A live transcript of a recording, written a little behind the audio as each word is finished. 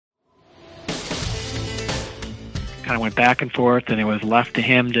kind of went back and forth, and it was left to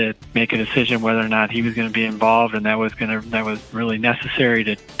him to make a decision whether or not he was going to be involved, and that was really necessary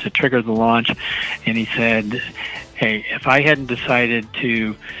to trigger the launch. And he said, hey, if I hadn't decided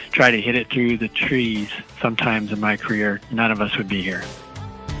to try to hit it through the trees sometimes in my career, none of us would be here.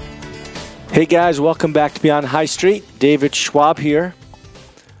 Hey guys, welcome back to Beyond High Street. David Schwab here.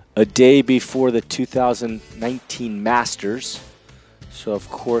 A day before the 2019 Masters. So, of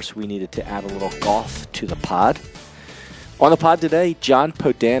course, we needed to add a little golf to the pod. On the pod today, John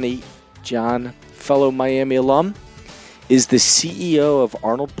Podany. John, fellow Miami alum, is the CEO of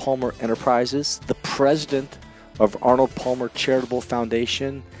Arnold Palmer Enterprises, the president of Arnold Palmer Charitable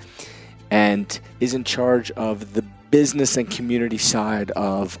Foundation, and is in charge of the business and community side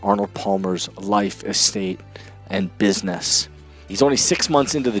of Arnold Palmer's life, estate, and business. He's only 6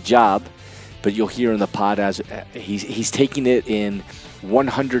 months into the job, but you'll hear in the pod as he's taking it in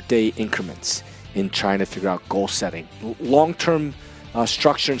 100-day increments in trying to figure out goal setting. Long-term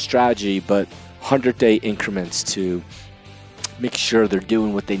structure and strategy, but 100-day increments to make sure they're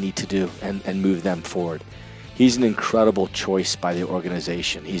doing what they need to do and move them forward. He's an incredible choice by the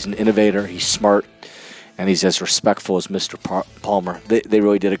organization. He's an innovator, he's smart, and he's as respectful as Mr. Palmer. They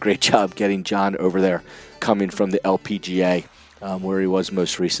really did a great job getting John over there, coming from the LPGA, where he was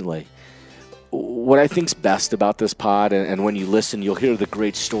most recently. What I think's best about this pod, and when you listen, you'll hear the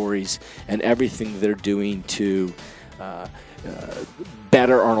great stories and everything they're doing to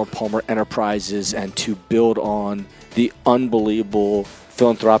better Arnold Palmer Enterprises and to build on the unbelievable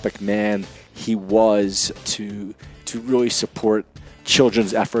philanthropic man he was to really support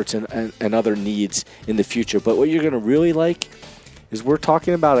children's efforts and other needs in the future. But what you're going to really like is we're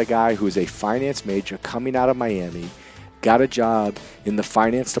talking about a guy who's a finance major coming out of Miami, got a job in the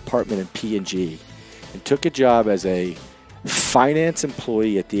finance department in P&G, and took a job as a finance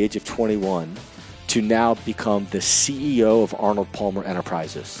employee at the age of 21 to now become the CEO of Arnold Palmer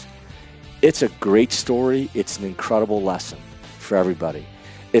Enterprises. It's a great story. It's an incredible lesson for everybody.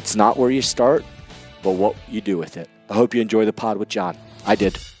 It's not where you start, but what you do with it. I hope you enjoy the pod with John. I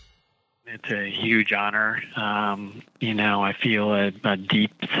did. It's a huge honor. I feel a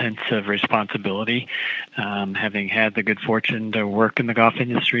deep sense of responsibility, having had the good fortune to work in the golf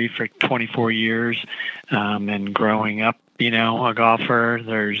industry for 24 years, and growing up, a golfer.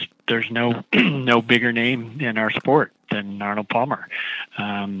 There's no no bigger name in our sport than Arnold Palmer.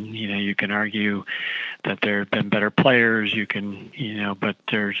 You can argue that there have been better players. But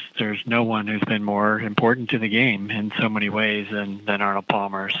there's no one who's been more important to the game in so many ways than Arnold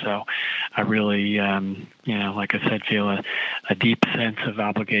Palmer. So I really, like I said, feel a deep sense of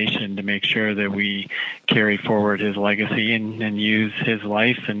obligation to make sure that we carry forward his legacy and use his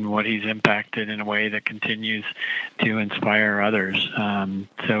life and what he's impacted in a way that continues to inspire others.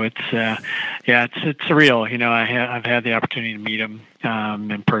 So it's surreal. I've had the opportunity to meet him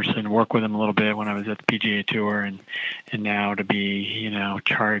in person, work with him a little bit when I was at the PGA Tour, and now to be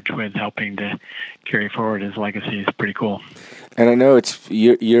charged with helping to carry forward his legacy is pretty cool. And I know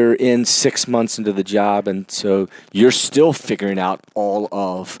you're in 6 months into the job, and so you're still figuring out all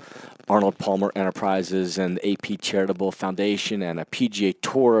of Arnold Palmer Enterprises and the AP Charitable Foundation and a PGA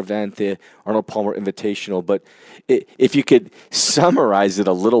Tour event, the Arnold Palmer Invitational. But if you could summarize it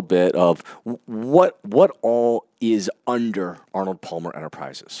a little bit of what all is under Arnold Palmer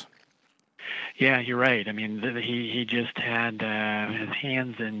Enterprises. Yeah, you're right. I mean, he just had his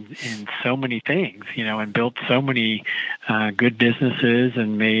hands in so many things, and built so many good businesses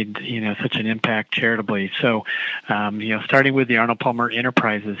and made, such an impact charitably. So, starting with the Arnold Palmer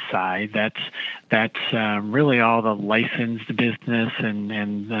Enterprises side, that's really all the licensed business and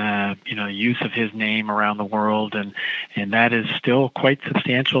use of his name around the world, and that is still quite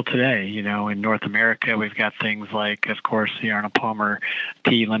substantial today. In North America, we've got things like, of course, the Arnold Palmer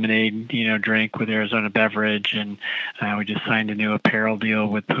tea lemonade, drink with Arizona Beverage, and we just signed a new apparel deal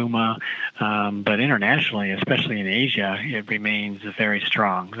with Puma. But internationally, especially in Asia, it remains very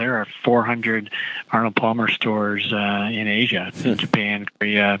strong. There are 400 Arnold Palmer stores in Asia, in Japan,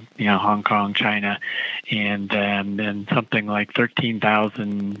 Korea, Hong Kong, China, and something like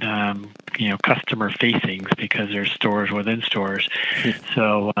 13,000 customer facings because there's stores within stores.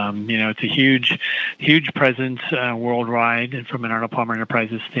 So it's a huge presence worldwide and from an Arnold Palmer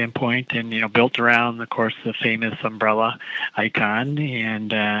Enterprises standpoint, and built around, of course, the famous umbrella icon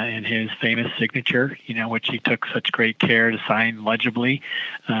and his famous signature, which he took such great care to sign legibly.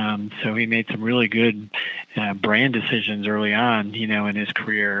 So he made some really good brand decisions early on, in his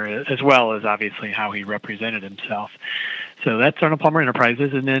career, as well as obviously how he represented himself. So that's Arnold Palmer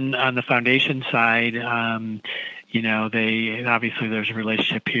Enterprises. And then on the foundation side, they obviously there's a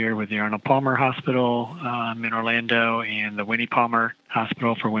relationship here with the Arnold Palmer Hospital in Orlando and the Winnie Palmer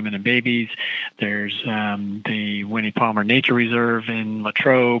Hospital for Women and Babies. There's the Winnie Palmer Nature Reserve in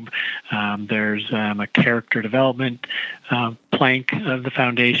Latrobe. There's a character development plank of the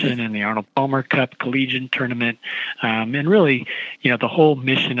foundation and the Arnold Palmer Cup Collegiate Tournament. And really, the whole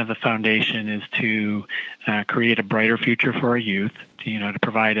mission of the foundation is to create a brighter future for our youth, to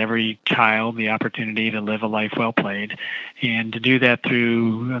provide every child the opportunity to live a life well played, and to do that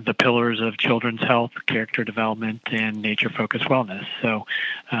through the pillars of children's health, character development, and nature-focused wellness. So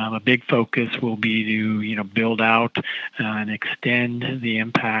a big focus will be to, build out and extend the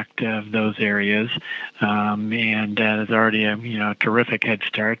impact of those areas. And there's already a terrific head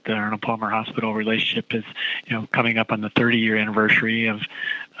start. The Arnold Palmer Hospital relationship is, coming up on the 30-year anniversary of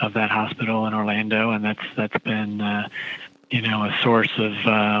that hospital in Orlando, and that's been a source of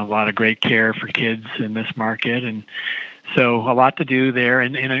a lot of great care for kids in this market. And so a lot to do there.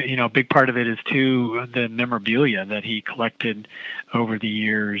 And a big part of it is, too, the memorabilia that he collected over the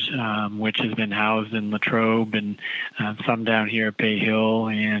years, which has been housed in Latrobe and some down here at Bay Hill,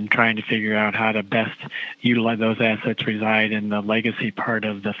 and trying to figure out how to best utilize those assets reside in the legacy part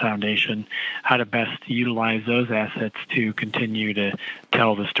of the foundation, how to best utilize those assets to continue to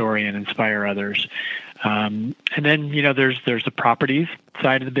tell the story and inspire others. And then, there's the properties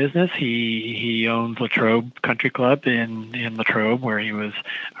side of the business. He owns Latrobe Country Club in Latrobe, where he was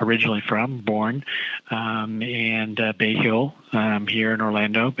originally born, and Bay Hill here in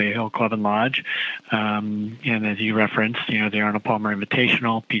Orlando, Bay Hill Club and Lodge. And as you referenced, the Arnold Palmer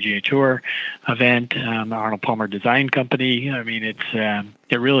Invitational PGA Tour event, the Arnold Palmer Design Company. I mean, it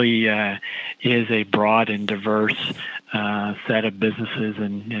really is a broad and diverse set of businesses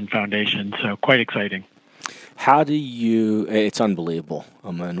and foundations. So quite exciting. How do you, it's unbelievable,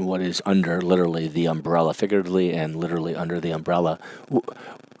 and what is under literally the umbrella, figuratively and literally under the umbrella.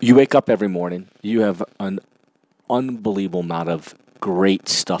 You wake up every morning, you have an unbelievable amount of great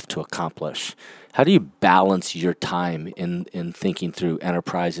stuff to accomplish. How do you balance your time in thinking through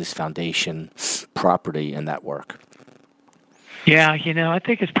enterprises, foundation, property, and that work? Yeah, I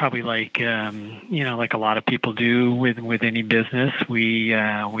think it's probably like a lot of people do with any business. We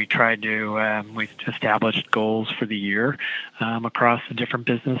tried to we established goals for the year across the different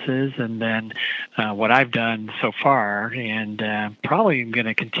businesses, and then what I've done so far, and probably going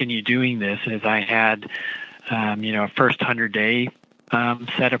to continue doing this, is I had a first 100-day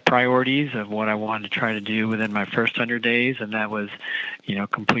set of priorities of what I wanted to try to do within my first 100 days, and that was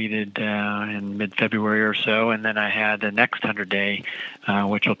completed in mid-February or so. And then I had the next 100-day,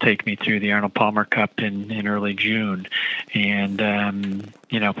 which will take me through the Arnold Palmer Cup in early June. And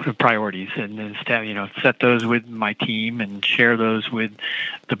priorities, and then set those with my team and share those with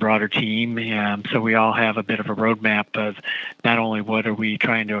the broader team. So we all have a bit of a roadmap of not only what are we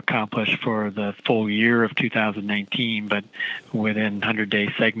trying to accomplish for the full year of 2019, but within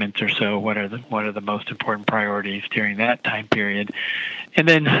 100-day segments or so, what are the most important priorities during that time period. And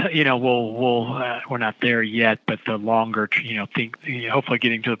then, we're not there yet, but the longer, hopefully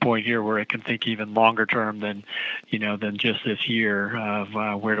getting to the point here where it can think even longer term than just this year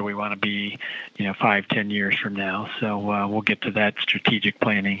of where do we want to be, 5-10 years from now. So we'll get to that strategic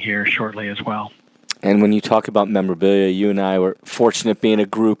planning here shortly as well. And when you talk about memorabilia, you and I were fortunate being a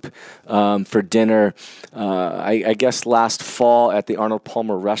group for dinner, I guess last fall at the Arnold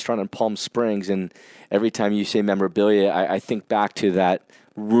Palmer restaurant in Palm Springs. And every time you say memorabilia, I think back to that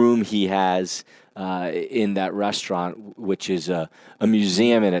room he has in that restaurant, which is a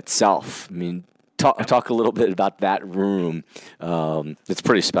museum in itself. I mean, talk a little bit about that room. It's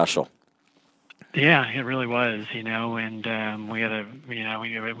pretty special. Yeah, it really was, and we had a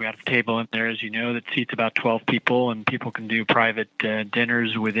table in there, as that seats about 12 people, and people can do private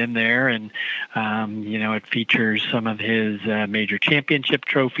dinners within there, and it features some of his major championship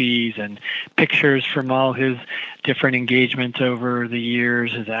trophies and pictures from all his different engagements over the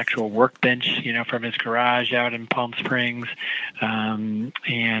years, his actual workbench, from his garage out in Palm Springs, and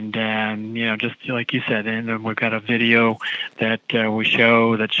just like you said, and then we've got a video that we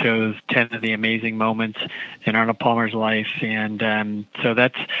show that shows 10 of the amazing moments in Arnold Palmer's life. And so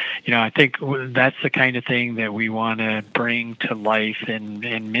that's, I think that's the kind of thing that we want to bring to life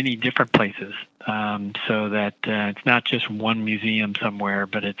in many different places. So that it's not just one museum somewhere,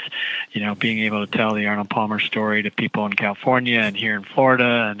 but it's, being able to tell the Arnold Palmer story to people in California and here in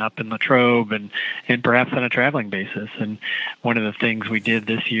Florida and up in Latrobe and perhaps on a traveling basis. And one of the things we did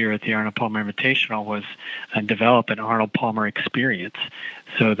this year at the Arnold Palmer Invitational was develop an Arnold Palmer experience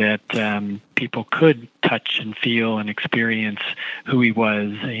so that people could touch and feel and experience who he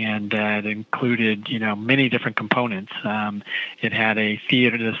was, and it included, many different components. It had a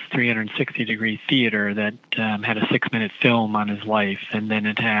theater, this 360-degree theater that had a 6-minute film on his life, and then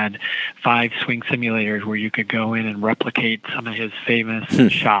it had 5 swing simulators where you could go in and replicate some of his famous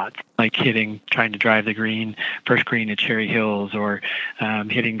shots, like trying to drive the first green at Cherry Hills, or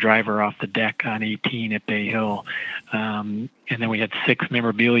hitting driver off the deck on 18 at Bay Hill. And then we had 6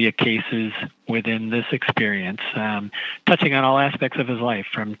 memorabilia cases within this experience, touching on all aspects of his life,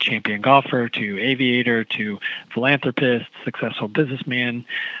 from champion golfer to aviator to philanthropist, successful businessman.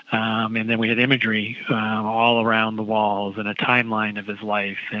 And then we had imagery all around the walls, and a timeline of his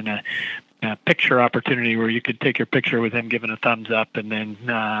life, and a picture opportunity where you could take your picture with him giving a thumbs up, and then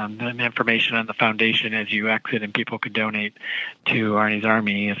information on the foundation as you exit, and people could donate to Arnie's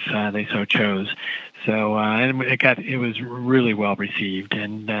Army if they so chose. So and it was really well received,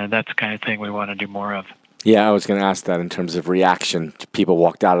 and that's the kind of thing we want to do more of. Yeah, I was going to ask that in terms of reaction. People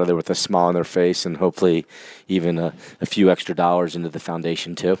walked out of there with a smile on their face, and hopefully even a few extra dollars into the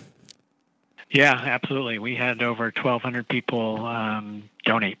foundation too. Yeah, absolutely. We had over 1,200 people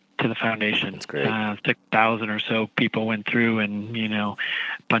donate to the foundation. That's great. 6,000 or so people went through, and a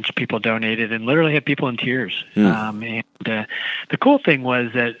bunch of people donated, and literally had people in tears. And the cool thing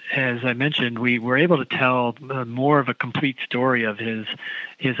was that, as I mentioned, we were able to tell more of a complete story of his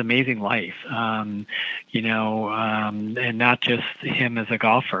amazing life, and not just him as a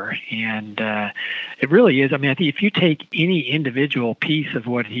golfer. And it really is. I mean, I think if you take any individual piece of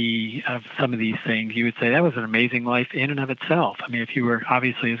of some of these things, you would say that was an amazing life in and of itself. I mean, if you were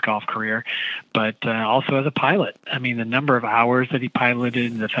obviously his golf career, but also as a pilot. I mean, the number of hours that he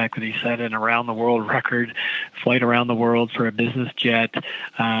piloted, and the fact that he set an around-the-world record flight around the world for a business jet.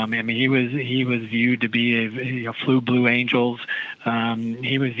 I mean, he was viewed to be flew Blue Angels.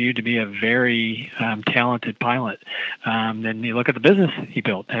 He was viewed to be a very talented pilot. Then you look at the business he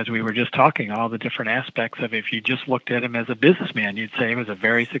built, as we were just talking, all the different aspects of it. If you just looked at him as a businessman, you'd say he was a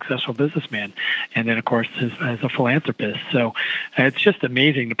very successful businessman. And then, of course, as a philanthropist. So it's just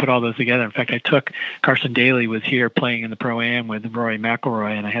amazing to put all those together. In fact, Carson Daly was here playing in the Pro-Am with Rory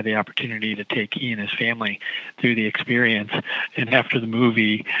McIlroy, and I had the opportunity to take he and his family through the experience. And after the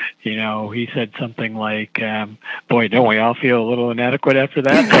movie, he said something like, boy, don't we all feel a little inadequate after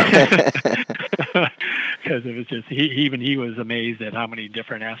that? Because it was just, he was amazed at how many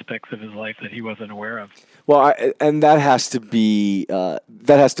different aspects of his life that he wasn't aware of. Well, and that has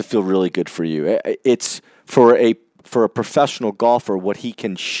to feel really good for you. It's for a professional golfer, what he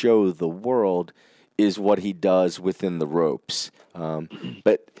can show the world is what he does within the ropes.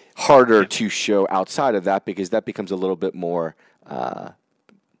 But harder to show outside of that, because that becomes a little bit more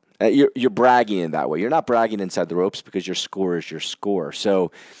you're bragging in that way. You're not bragging inside the ropes, because your score is your score.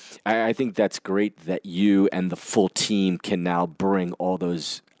 So I think that's great that you and the full team can now bring all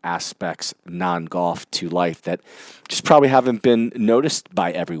those aspects non-golf to life that just probably haven't been noticed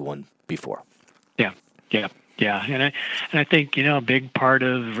by everyone before. Yeah, and I think a big part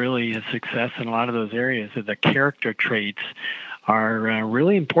of really his success in a lot of those areas is the character traits are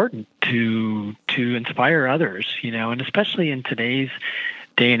really important to inspire others, and especially in today's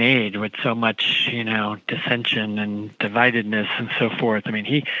day and age with so much dissension and dividedness and so forth. I mean,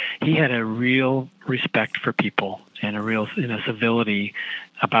 he had a real respect for people, and a real civility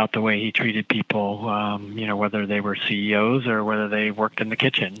about the way he treated people, whether they were CEOs or whether they worked in the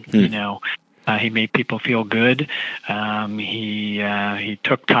kitchen. He made people feel good. He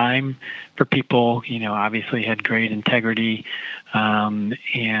took time for people. Obviously had great integrity, and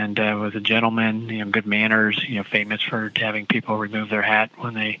was a gentleman. Good manners. Famous for having people remove their hat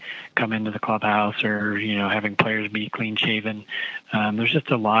when they come into the clubhouse, or having players be clean shaven. There's just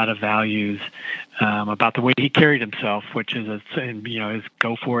a lot of values about the way he carried himself, which is his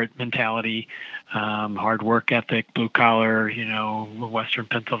go for it mentality. Hard work ethic, blue collar, Western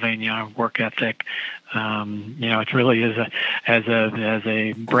Pennsylvania work ethic. It really is as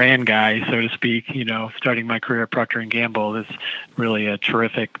a brand guy, so to speak. Starting my career at Procter & Gamble is really a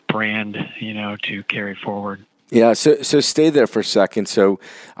terrific brand, to carry forward. Yeah, so stay there for a second. So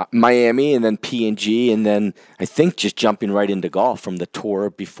Miami, and then P&G, and then I think just jumping right into golf from the tour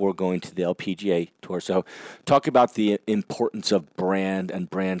before going to the LPGA tour. So talk about the importance of brand and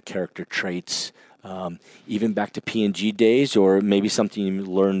brand character traits, even back to P&G days, or maybe something you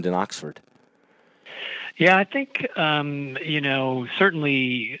learned in Oxford. Yeah, I think,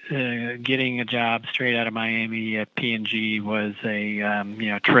 certainly getting a job straight out of Miami at P&G was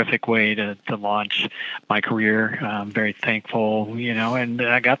a, terrific way to launch my career. I'm very thankful, and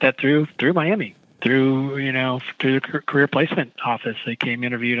I got that through Miami. through the career placement office. They came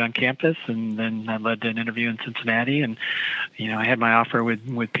interviewed on campus, and then I led an interview in Cincinnati, and I had my offer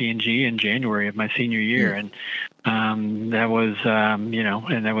with P&G in January of my senior year, and that was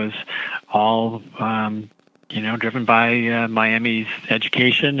and that was all driven by Miami's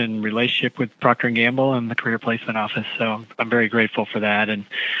education and relationship with Procter & Gamble and the career placement office. So I'm very grateful for that. And,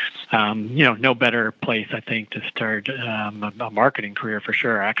 no better place, I think, to start a marketing career for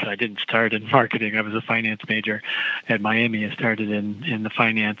sure. Actually, I didn't start in marketing. I was a finance major at Miami. I started in the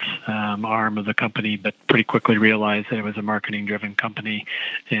finance arm of the company, but pretty quickly realized that it was a marketing-driven company,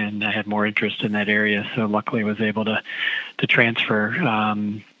 and I had more interest in that area. So luckily I was able to transfer.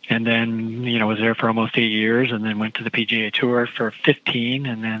 And then, was there for almost 8 years, and then went to the PGA Tour for 15,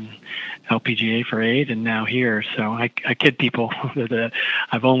 and then LPGA for 8, and now here. So I kid people that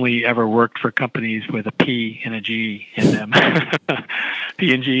I've only ever worked for companies with a P and a G in them.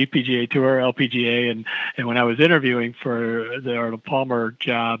 P&G, PGA Tour, LPGA, and when I was interviewing for the Arnold Palmer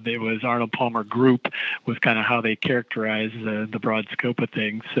job, it was Arnold Palmer Group was kind of how they characterized the broad scope of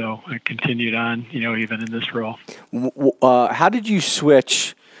things. So I continued on, even in this role. How did you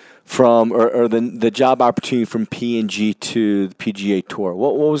switch from or the job opportunity from P&G to the PGA Tour?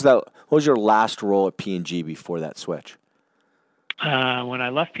 What was that? What was your last role at P&G before that switch? When I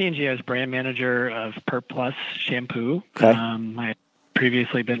left P&G, I was brand manager of Pert Plus shampoo. Okay. I had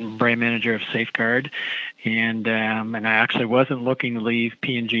previously been brand manager of Safeguard, and I actually wasn't looking to leave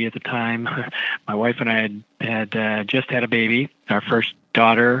P&G at the time. My wife and I had just had a baby, our first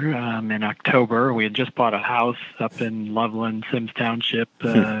daughter, in October. We had just bought a house up in Loveland, Sims Township,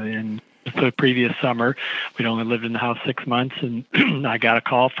 in the previous summer. We'd only lived in the house 6 months, and I got a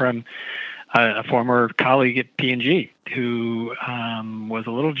call from a former colleague at P&G who was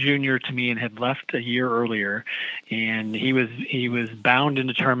a little junior to me and had left a year earlier, and he was bound and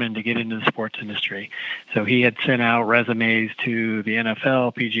determined to get into the sports industry. So he had sent out resumes to the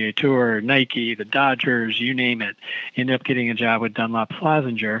NFL, PGA Tour, Nike, the Dodgers, you name it. Ended up getting a job with Dunlop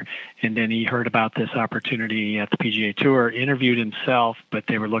Slazenger, and then he heard about this opportunity at the PGA Tour, interviewed himself, but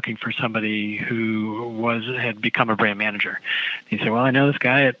they were looking for somebody who had become a brand manager. He said, well, I know this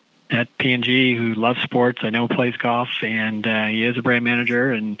guy at P&G who loves sports. I know plays golf, and he is a brand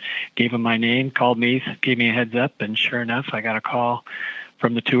manager, and gave him my name, called me, gave me a heads up, and sure enough, I got a call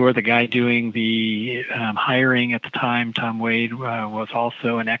from the tour. The guy doing the hiring at the time, Tom Wade, was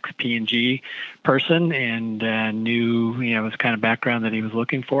also an ex-P&G person, and knew, his kind of background that he was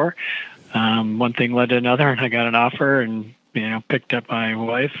looking for. One thing led to another, and I got an offer, and picked up my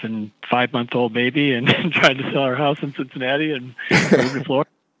wife and 5-month-old baby and tried to sell our house in Cincinnati and moved to Florida.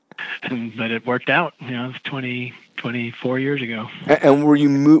 But it worked out. It's 24 years ago. And were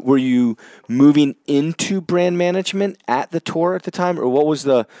you moving into brand management at the tour at the time, or what was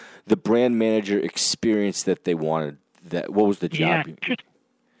the brand manager experience that they wanted? What was the job?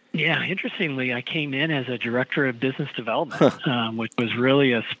 Yeah, interestingly, I came in as a director of business development, which was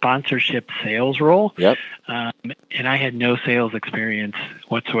really a sponsorship sales role. Yep. And I had no sales experience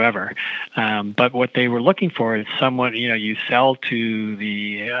whatsoever. But what they were looking for is someone, you sell to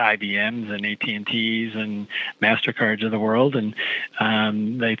the IBMs and AT&Ts and MasterCards of the world, and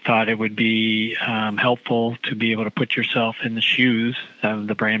they thought it would be helpful to be able to put yourself in the shoes of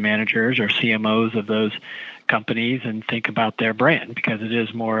the brand managers or CMOs of those companies and think about their brand, because it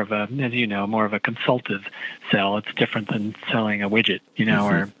is more of a consultative sell. It's different than selling a widget,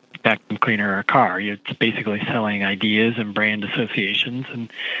 or vacuum cleaner or a car. It's basically selling ideas and brand associations.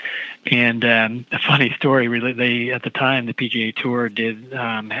 And a funny story, really, they at the time the PGA Tour did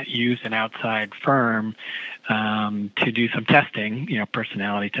use an outside firm to do some testing,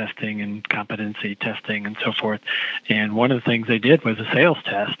 personality testing and competency testing and so forth. And one of the things they did was a sales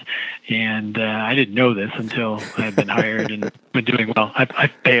test. And I didn't know this until I had been hired and been doing well. I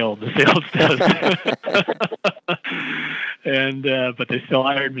failed the sales test. And but they still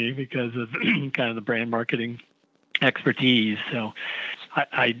hired me because of kind of the brand marketing expertise. So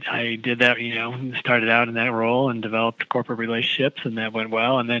I did that, started out in that role and developed corporate relationships, and that went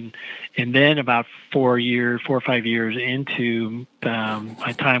well. And then about 4 or 5 years into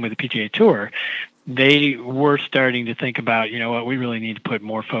my time with the PGA Tour, they were starting to think about, what we really need to put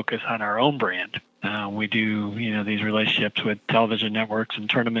more focus on our own brand. We do, these relationships with television networks and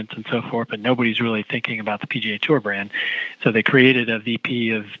tournaments and so forth, but nobody's really thinking about the PGA Tour brand. So they created a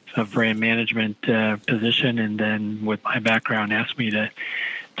VP of brand management position, and then with my background asked me to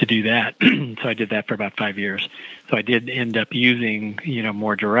do that. So I did that for about 5 years. So I did end up using,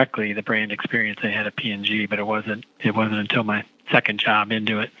 more directly the brand experience I had at P&G, but it wasn't until my second job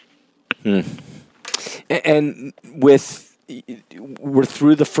into it. And with we're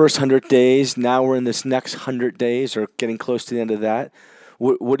through the first 100 days. Now we're in this next 100 days or getting close to the end of that.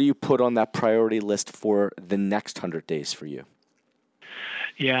 What do you put on that priority list for the next 100 days for you?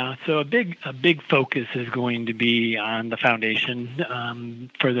 Yeah, so a big focus is going to be on the foundation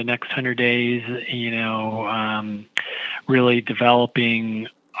for the next 100 days. Really developing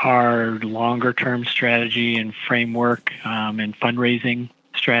our longer term strategy and framework and fundraising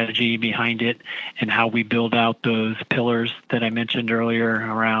strategy behind it, and how we build out those pillars that I mentioned earlier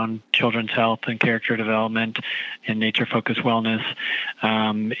around children's health and character development and nature-focused wellness.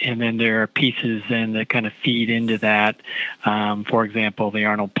 And then there are pieces then that kind of feed into that. For example, the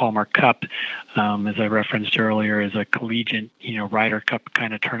Arnold Palmer Cup, as I referenced earlier, is a collegiate, Ryder Cup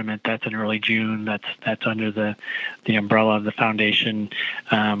kind of tournament. That's in early June. That's under the umbrella of the foundation.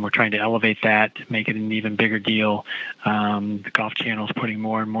 We're trying to elevate that, make it an even bigger deal. The Golf Channel is putting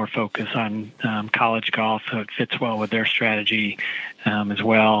more and more focus on college golf, so it fits well with their strategy as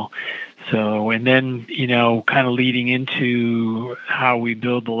well. So, and then, kind of leading into how we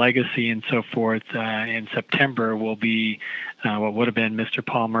build the legacy and so forth, in September will be what would have been Mr.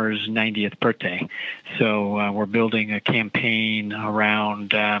 Palmer's 90th birthday. So we're building a campaign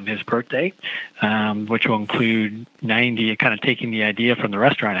around his birthday, which will include 90, kind of taking the idea from the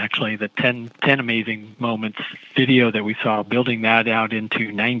restaurant, actually, the 10 amazing moments video that we saw, building that out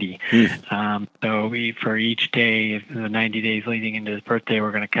into 90. So for each day, the 90 days leading into his birthday,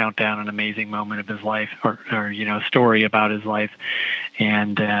 we're going to count down an amazing moment of his life or story about his life,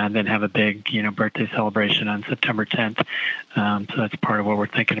 and then have a big, birthday celebration on September 10th. So that's part of what we're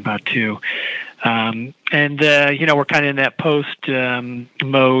thinking about too. We're kind of in that post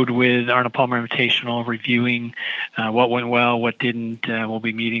mode with Arnold Palmer Invitational, reviewing what went well, what didn't. We'll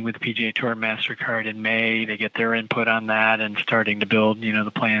be meeting with the PGA Tour and MasterCard in May to get their input on that and starting to build,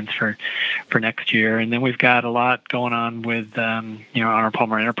 the plans for next year. And then we've got a lot going on with, Arnold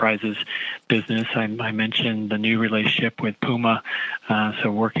Palmer Enterprises business. I mentioned the new relationship with Puma.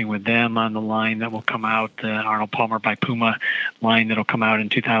 So working with them on the line that will come out, the Arnold Palmer by Puma line that'll come out in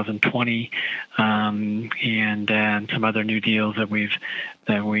 2020. And some other new deals that we've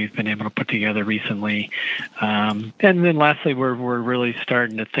been able to put together recently. And then lastly, we're really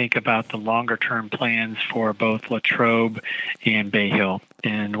starting to think about the longer term plans for both Latrobe and Bay Hill,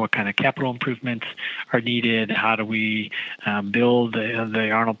 and what kind of capital improvements are needed. How do we build the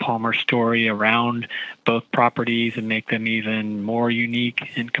Arnold Palmer story around both properties and make them even more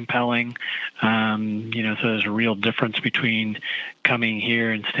unique and compelling? So there's a real difference between coming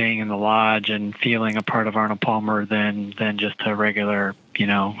here and staying in the lodge and feeling a part of Arnold Palmer than just a regular,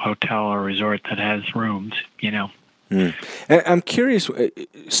 hotel or resort that has rooms, And I'm curious,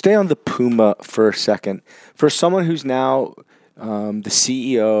 stay on the Puma for a second. For someone who's now the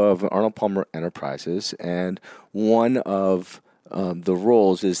CEO of Arnold Palmer Enterprises, and one of the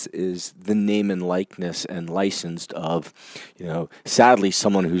roles is the name and likeness and licensed of, sadly,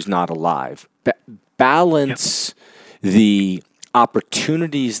 someone who's not alive. Balance the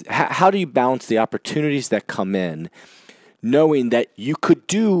opportunities. How do you balance the opportunities that come in, knowing that you could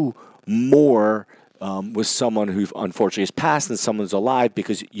do more with someone who unfortunately has passed than someone who's alive,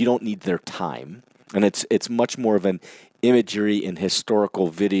 because you don't need their time, and it's much more of an imagery and historical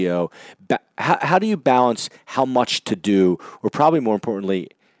video. How do you balance how much to do, or probably more importantly,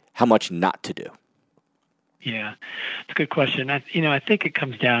 how much not to do? Yeah, it's a good question. I think it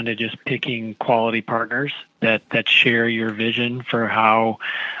comes down to just picking quality partners that share your vision for how,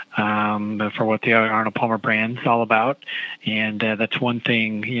 for what the Arnold Palmer brand's all about. And that's one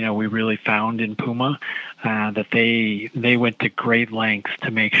thing, we really found in Puma, that they went to great lengths to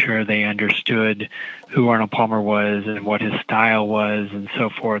make sure they understood who Arnold Palmer was and what his style was and so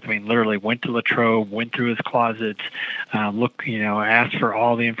forth. I mean, literally went to Latrobe, went through his closets, asked for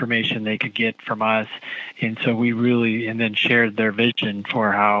all the information they could get from us. And so and then shared their vision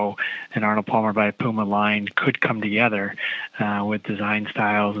for how an Arnold Palmer by Puma line could come together with design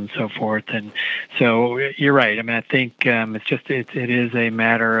styles and so forth. And so you're right. I mean, I think it is a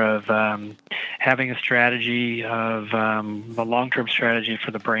matter of having a strategy of a long-term strategy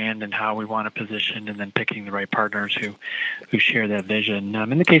for the brand and how we want to position, and then picking the right partners who share that vision.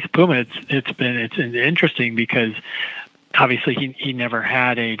 In the case of Puma, it's interesting because obviously he never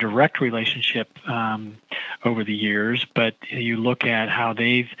had a direct relationship over the years, but you look at how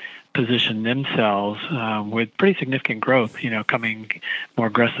they've positioned themselves with pretty significant growth, coming more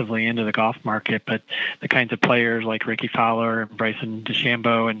aggressively into the golf market. But the kinds of players like Ricky Fowler, Bryson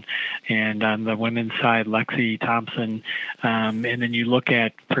DeChambeau, and on the women's side, Lexi Thompson. And then you look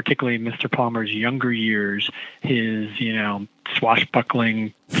at particularly Mr. Palmer's younger years, his,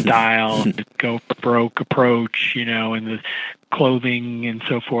 swashbuckling style, the go for broke approach, and the clothing and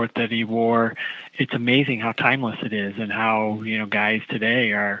so forth that he wore. It's amazing how timeless it is, and how guys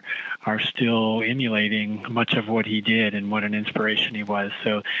today are still emulating much of what he did and what an inspiration he was.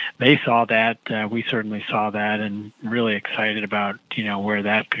 So they saw that, we certainly saw that, and really excited about where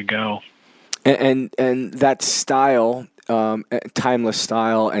that could go. And that style, timeless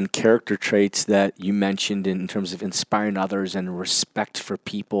style and character traits that you mentioned in terms of inspiring others and respect for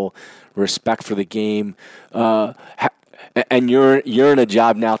people, respect for the game. And you're in a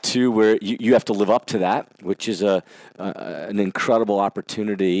job now too where you have to live up to that, which is an incredible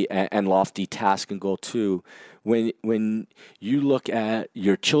opportunity and lofty task and goal too. When you look at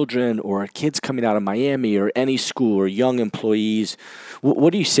your children or kids coming out of Miami or any school or young employees,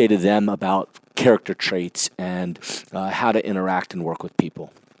 what do you say to them about character traits and how to interact and work with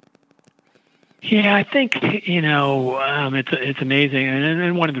people? Yeah, I think it's amazing,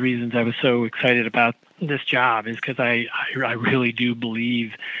 and one of the reasons I was so excited about this job is because I really do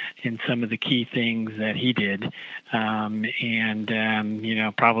believe in some of the key things that he did, and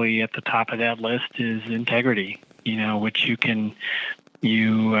probably at the top of that list is integrity. Which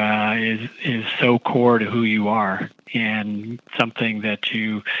is so core to who you are, and something that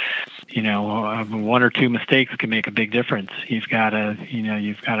one or two mistakes can make a big difference. You've got to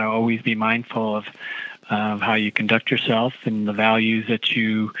always be mindful of how you conduct yourself and the values that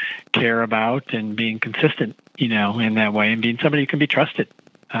you care about, and being consistent, in that way, and being somebody who can be trusted,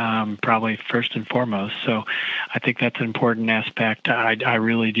 probably first and foremost. So I think that's an important aspect. I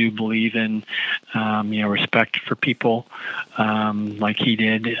really do believe in, respect for people, like he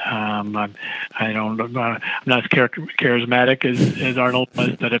did. I'm not as charismatic as Arnold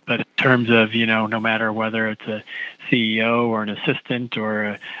was, but in terms of, no matter whether it's a CEO or an assistant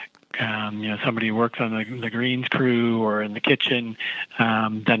or somebody who works on the greens crew or in the kitchen,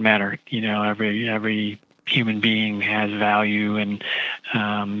 doesn't matter. Every human being has value, and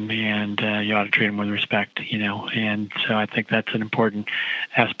you ought to treat them with respect, and so I think that's an important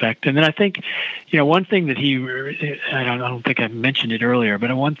aspect. And then I think, one thing that I don't think I mentioned it earlier,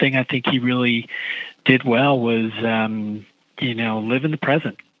 but one thing I think he really did well was, live in the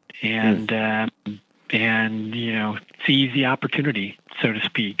present and seize the opportunity, so to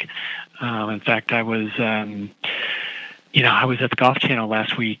speak. In fact, I was at the Golf Channel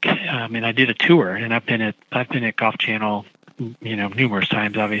last week, and I did a tour, and I've been at Golf Channel, numerous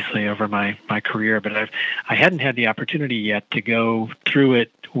times, obviously, over my career, but I hadn't had the opportunity yet to go through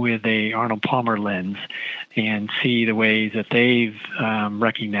it with a Arnold Palmer lens and see the ways that they've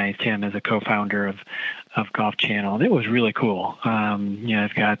recognized him as a co-founder of Golf Channel, and it was really cool.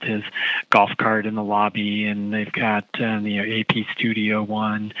 They've got his golf cart in the lobby, and they've got AP Studio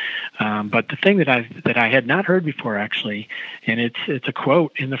One. But the thing that I had not heard before, actually, and it's a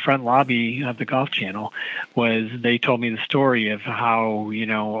quote in the front lobby of the Golf Channel, was they told me the story of how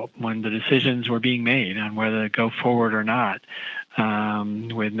when the decisions were being made on whether to go forward or not,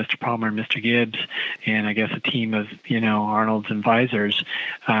 with Mr. Palmer and Mr. Gibbs, and I guess a team of Arnold's advisors,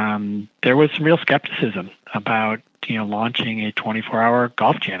 there was some real skepticism about launching a 24-hour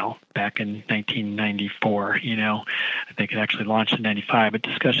golf channel back in 1994. I think it actually launched in 95, but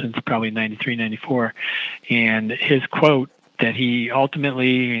discussions probably 93, 94. And his quote that he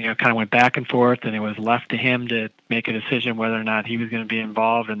ultimately kind of went back and forth, and it was left to him to make a decision whether or not he was going to be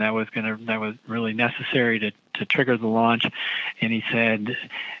involved, and that was really necessary to trigger the launch. And he said,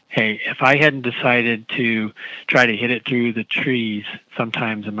 hey, if I hadn't decided to try to hit it through the trees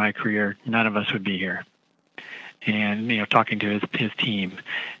sometimes in my career, none of us would be here. And talking to his team,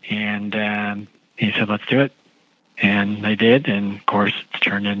 and he said, let's do it, and they did, and of course it's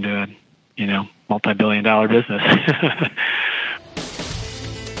turned into a multi-billion-dollar business.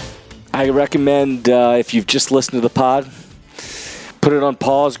 I recommend, if you've just listened to the pod, put it on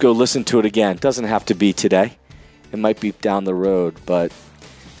pause, go listen to it again. It doesn't have to be today. It might be down the road, but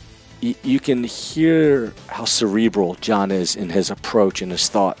you can hear how cerebral John is in his approach and his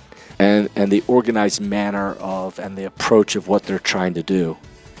thought, and the organized manner of and the approach of what they're trying to do.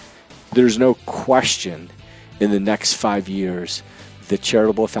 There's no question in the next 5 years the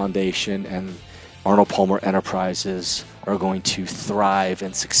Charitable Foundation and Arnold Palmer Enterprises are going to thrive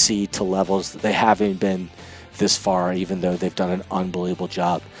and succeed to levels that they haven't been this far, even though they've done an unbelievable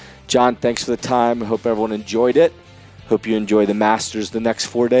job. John, thanks for the time. I hope everyone enjoyed it. Hope you enjoy the Masters the next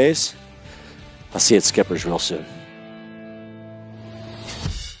 4 days. I'll see you at Skipper's real soon.